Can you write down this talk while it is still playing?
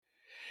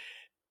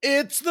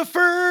It's the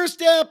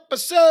first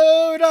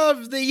episode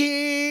of the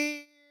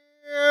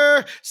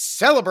year.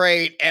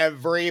 Celebrate,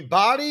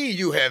 everybody.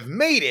 You have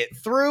made it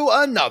through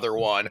another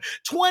one.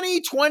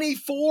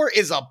 2024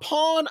 is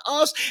upon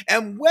us,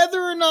 and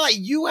whether or not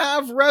you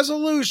have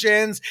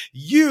resolutions,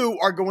 you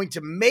are going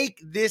to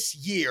make this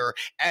year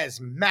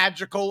as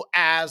magical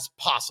as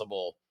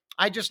possible.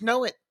 I just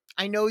know it.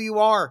 I know you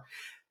are.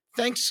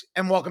 Thanks,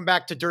 and welcome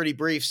back to Dirty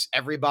Briefs,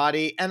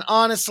 everybody. And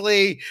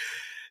honestly,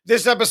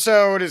 this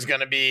episode is going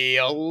to be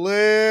a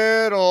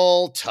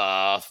little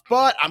tough,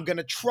 but I'm going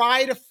to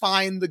try to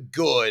find the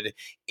good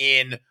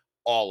in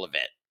all of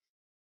it.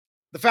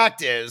 The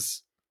fact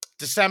is,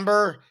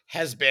 December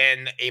has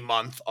been a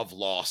month of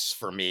loss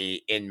for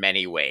me in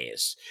many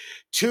ways.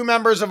 Two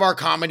members of our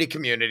comedy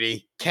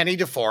community, Kenny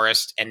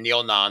DeForest and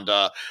Neil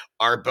Nanda,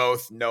 are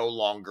both no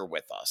longer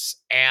with us.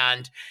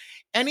 And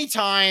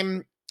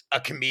anytime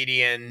a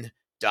comedian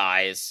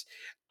dies,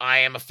 I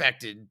am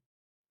affected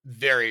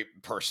very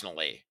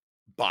personally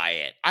by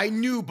it. I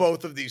knew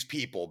both of these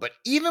people, but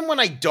even when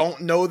I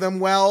don't know them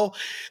well,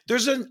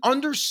 there's an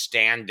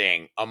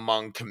understanding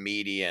among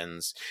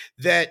comedians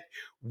that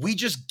we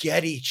just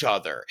get each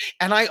other.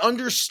 And I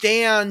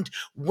understand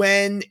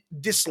when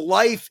this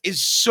life is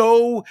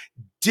so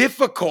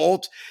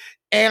difficult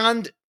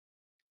and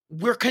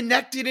we're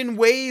connected in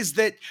ways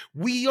that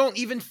we don't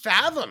even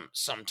fathom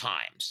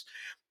sometimes.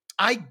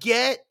 I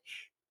get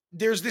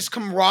there's this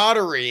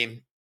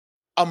camaraderie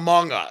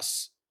among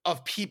us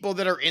of people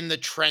that are in the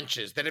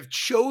trenches that have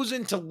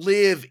chosen to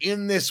live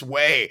in this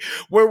way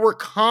where we're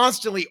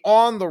constantly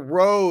on the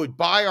road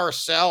by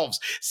ourselves,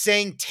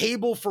 saying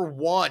table for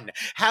one,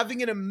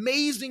 having an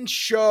amazing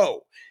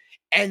show.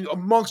 And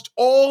amongst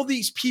all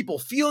these people,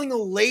 feeling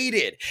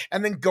elated,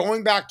 and then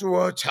going back to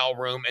a hotel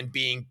room and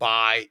being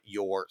by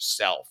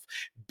yourself,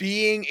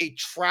 being a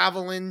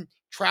traveling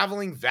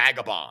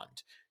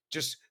vagabond,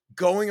 just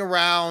going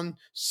around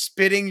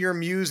spitting your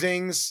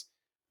musings.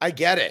 I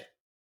get it.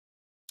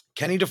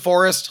 Kenny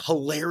DeForest,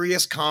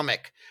 hilarious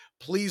comic.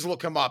 Please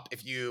look him up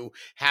if you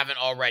haven't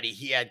already.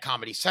 He had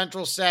Comedy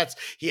Central sets.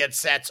 He had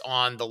sets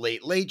on The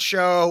Late Late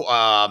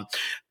Show.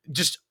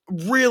 Just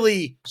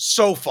really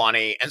so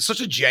funny and such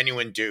a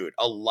genuine dude,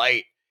 a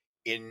light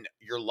in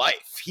your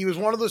life. He was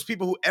one of those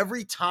people who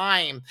every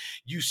time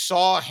you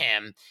saw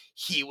him,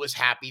 he was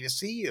happy to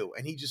see you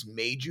and he just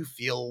made you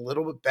feel a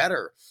little bit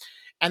better.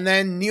 And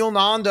then Neil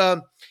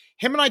Nanda,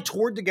 him and I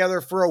toured together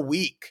for a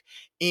week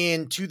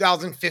in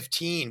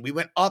 2015. We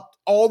went up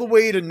all the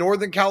way to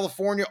Northern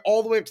California,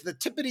 all the way up to the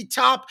tippity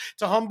top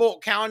to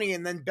Humboldt County,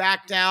 and then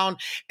back down.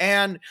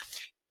 And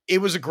it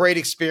was a great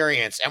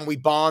experience, and we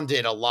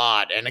bonded a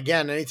lot. And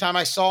again, anytime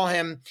I saw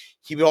him,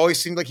 he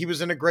always seemed like he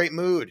was in a great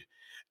mood.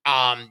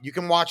 You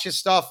can watch his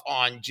stuff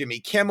on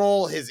Jimmy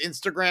Kimmel. His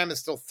Instagram is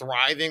still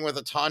thriving with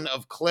a ton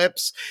of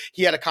clips.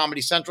 He had a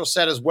Comedy Central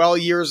set as well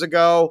years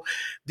ago.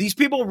 These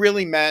people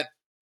really meant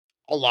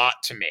a lot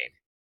to me.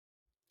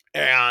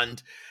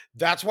 And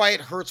that's why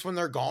it hurts when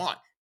they're gone.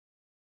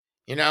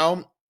 You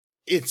know,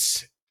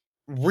 it's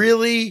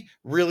really,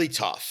 really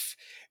tough.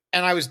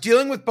 And I was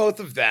dealing with both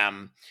of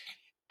them.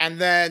 And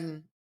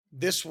then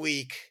this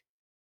week,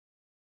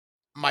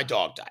 my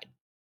dog died.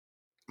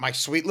 My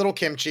sweet little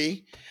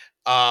Kimchi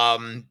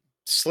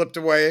slipped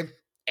away.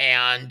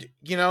 And,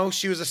 you know,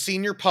 she was a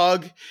senior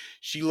pug.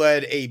 She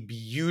led a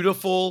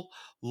beautiful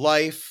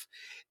life.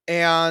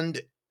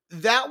 And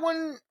that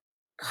one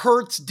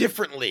hurts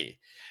differently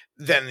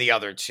than the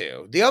other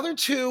two. The other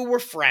two were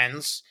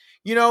friends.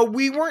 You know,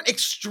 we weren't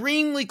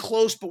extremely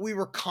close, but we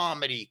were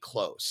comedy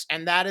close.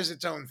 And that is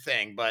its own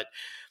thing. But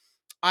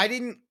I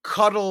didn't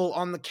cuddle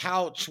on the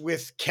couch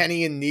with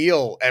Kenny and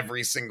Neil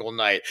every single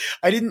night.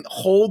 I didn't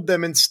hold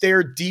them and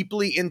stare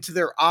deeply into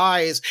their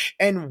eyes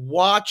and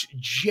watch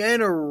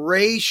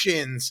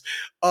generations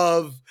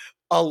of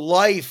a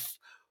life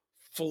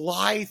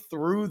fly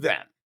through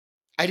them.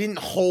 I didn't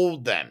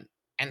hold them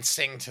and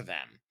sing to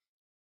them.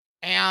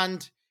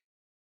 And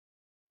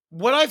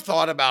what I've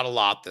thought about a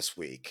lot this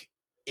week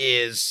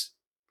is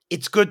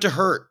it's good to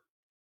hurt.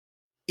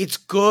 It's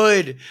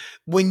good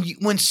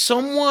when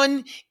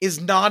someone is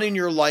not in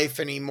your life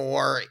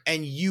anymore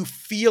and you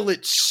feel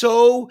it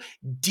so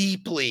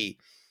deeply,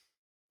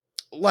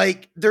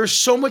 like there's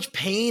so much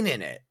pain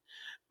in it.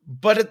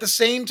 But at the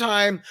same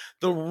time,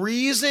 the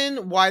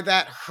reason why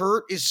that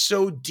hurt is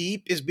so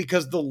deep is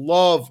because the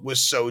love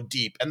was so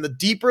deep. And the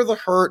deeper the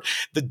hurt,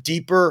 the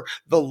deeper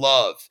the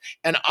love.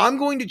 And I'm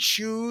going to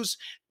choose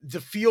to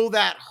feel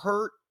that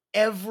hurt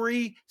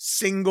every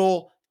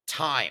single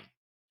time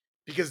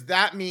because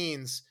that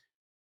means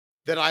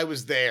that I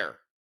was there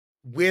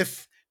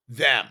with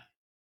them.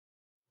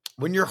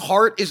 When your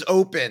heart is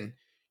open,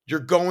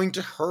 you're going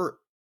to hurt.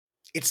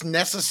 It's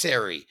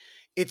necessary.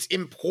 It's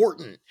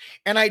important.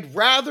 And I'd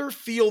rather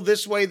feel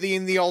this way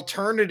than the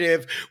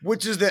alternative,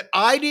 which is that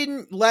I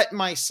didn't let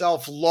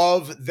myself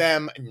love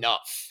them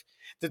enough,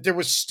 that there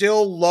was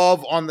still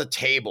love on the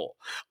table.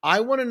 I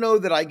want to know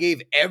that I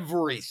gave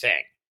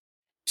everything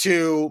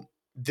to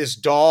this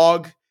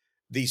dog,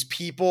 these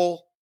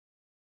people.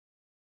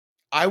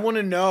 I want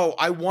to know,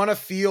 I want to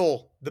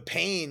feel the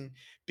pain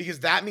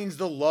because that means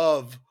the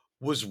love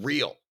was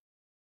real.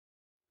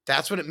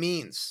 That's what it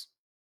means.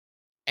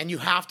 And you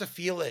have to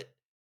feel it.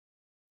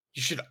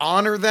 You should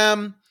honor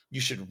them. You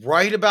should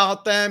write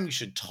about them. You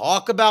should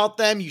talk about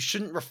them. You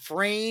shouldn't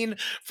refrain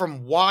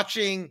from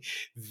watching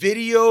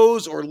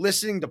videos or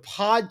listening to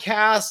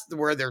podcasts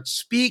where they're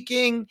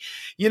speaking,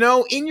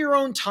 in your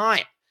own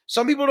time.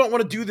 Some people don't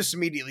want to do this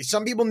immediately.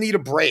 Some people need a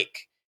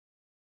break.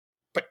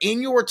 But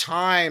in your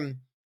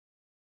time,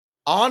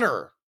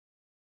 honor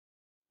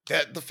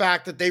that the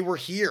fact that they were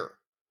here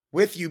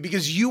with you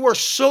because you are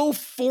so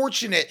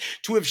fortunate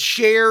to have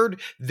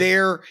shared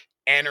their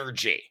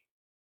energy.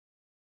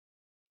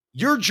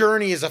 Your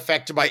journey is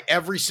affected by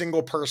every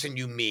single person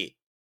you meet.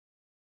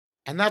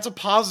 And that's a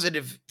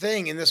positive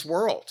thing in this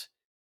world.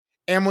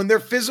 And when their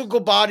physical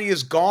body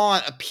is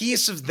gone, a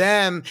piece of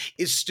them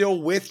is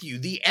still with you.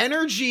 The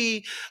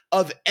energy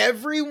of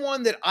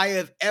everyone that I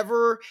have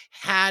ever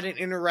had an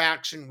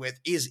interaction with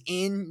is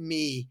in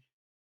me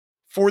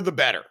for the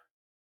better.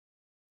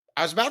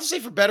 I was about to say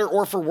for better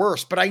or for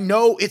worse, but I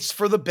know it's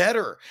for the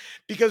better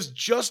because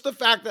just the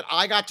fact that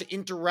I got to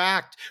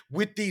interact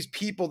with these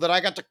people, that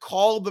I got to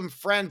call them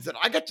friends, that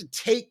I got to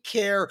take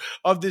care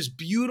of this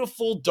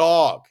beautiful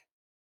dog,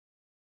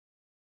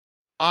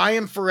 I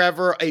am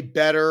forever a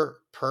better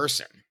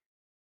person.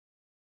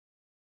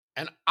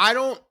 And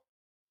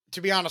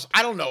to be honest,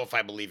 I don't know if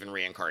I believe in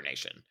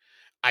reincarnation.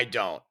 I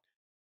don't.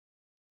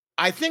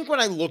 I think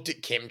when I looked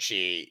at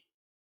Kimchi,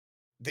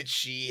 that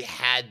she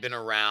had been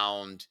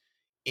around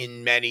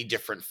in many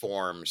different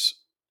forms,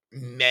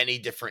 many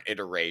different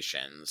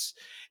iterations.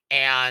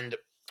 And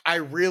I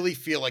really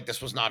feel like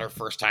this was not her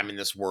first time in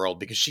this world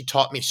because she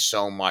taught me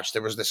so much.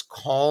 There was this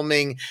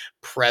calming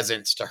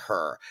presence to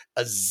her,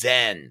 a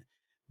zen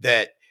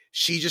that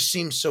she just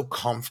seemed so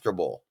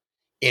comfortable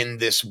in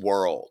this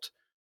world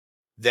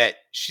that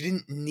she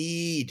didn't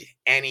need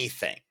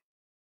anything.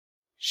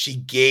 She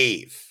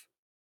gave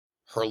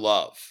her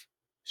love.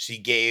 She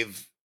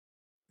gave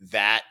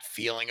that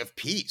feeling of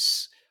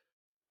peace.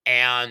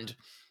 And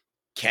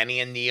Kenny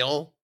and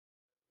Neil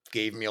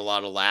gave me a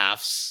lot of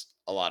laughs,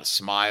 a lot of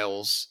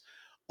smiles,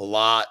 a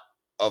lot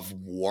of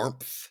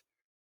warmth.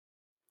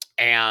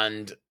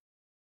 And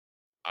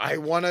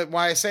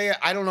why I say it,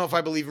 I don't know if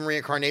I believe in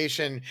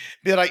reincarnation,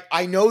 but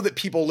I know that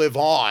people live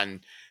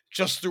on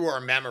just through our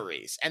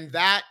memories. And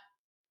that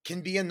can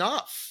be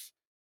enough.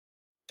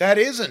 That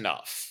is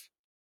enough.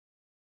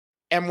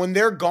 And when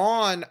they're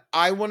gone,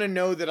 I want to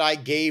know that I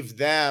gave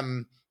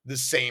them the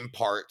same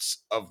parts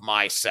of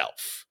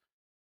myself.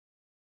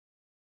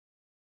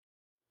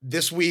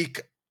 This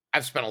week,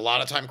 I've spent a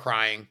lot of time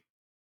crying.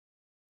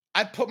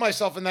 I put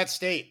myself in that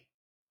state.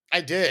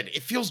 I did.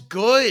 It feels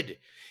good.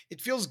 It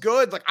feels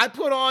good. Like I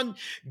put on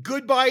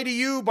Goodbye to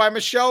You by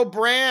Michelle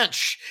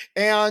Branch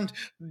and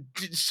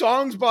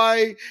songs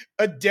by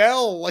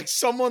Adele, like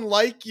Someone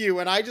Like You.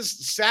 And I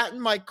just sat in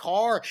my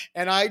car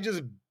and I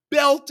just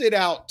belted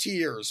out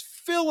tears,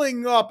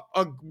 filling up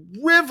a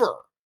river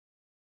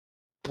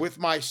with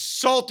my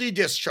salty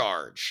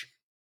discharge.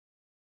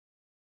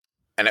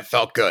 And it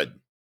felt good.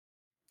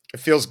 It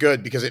feels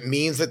good because it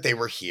means that they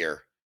were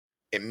here.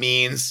 It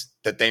means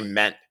that they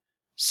meant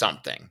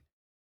something.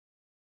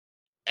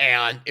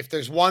 And if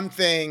there's one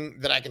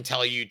thing that I can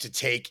tell you to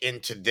take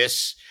into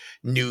this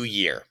new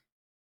year,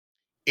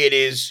 it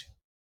is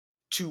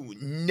to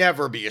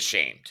never be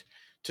ashamed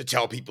to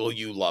tell people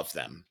you love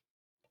them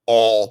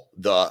all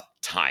the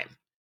time.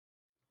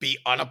 Be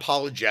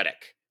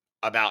unapologetic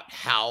about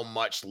how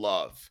much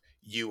love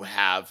you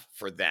have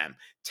for them.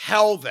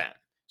 Tell them.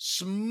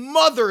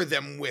 Smother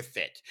them with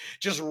it.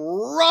 Just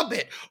rub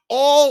it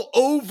all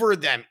over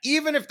them.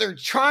 Even if they're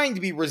trying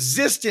to be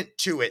resistant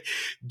to it,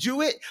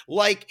 do it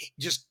like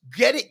just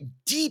get it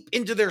deep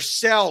into their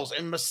cells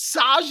and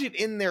massage it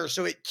in there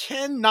so it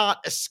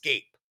cannot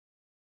escape.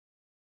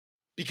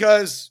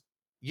 Because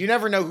you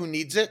never know who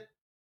needs it.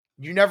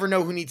 You never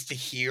know who needs to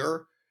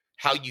hear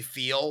how you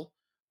feel.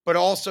 But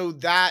also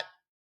that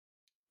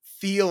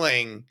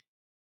feeling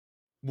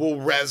will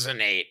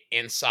resonate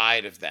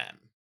inside of them.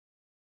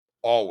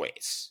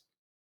 Always.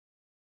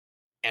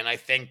 And I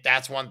think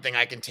that's one thing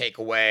I can take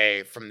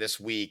away from this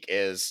week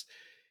is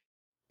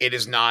it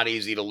is not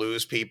easy to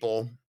lose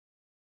people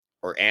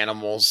or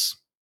animals,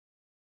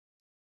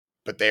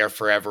 but they are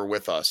forever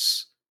with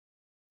us.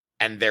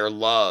 And their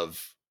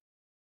love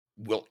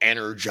will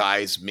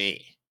energize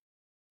me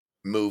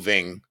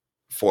moving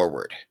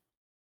forward.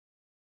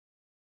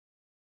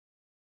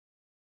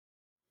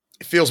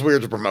 It feels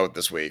weird to promote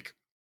this week,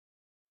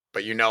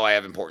 but I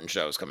have important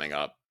shows coming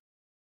up.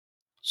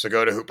 So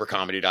go to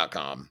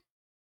hoopercomedy.com.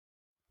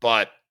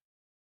 But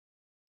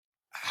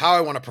how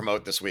I want to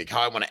promote this week,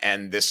 how I want to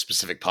end this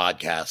specific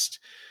podcast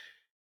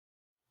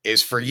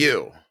is for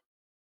you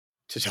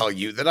to tell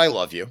you that I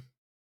love you.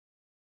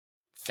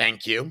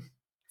 Thank you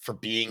for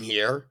being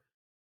here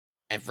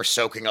and for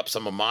soaking up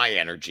some of my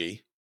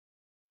energy.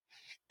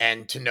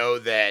 And to know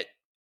that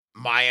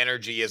my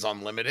energy is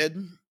unlimited.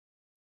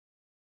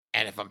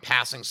 And if I'm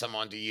passing some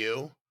on to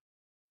you,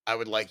 I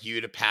would like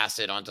you to pass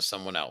it on to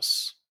someone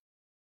else.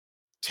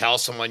 Tell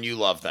someone you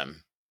love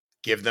them.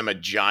 Give them a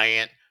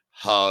giant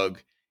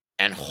hug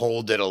and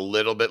hold it a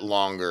little bit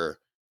longer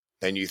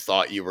than you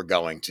thought you were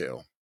going to.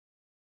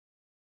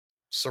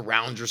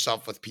 Surround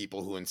yourself with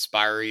people who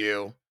inspire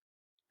you,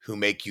 who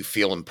make you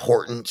feel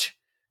important,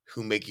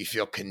 who make you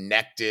feel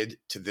connected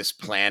to this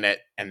planet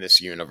and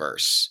this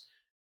universe.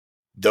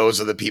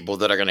 Those are the people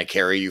that are going to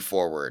carry you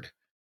forward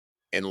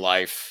in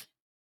life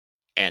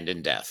and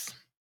in death.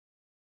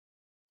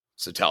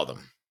 So tell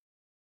them.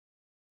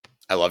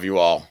 I love you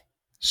all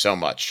so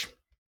much.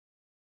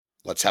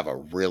 Let's have a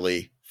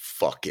really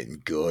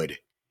fucking good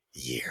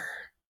year.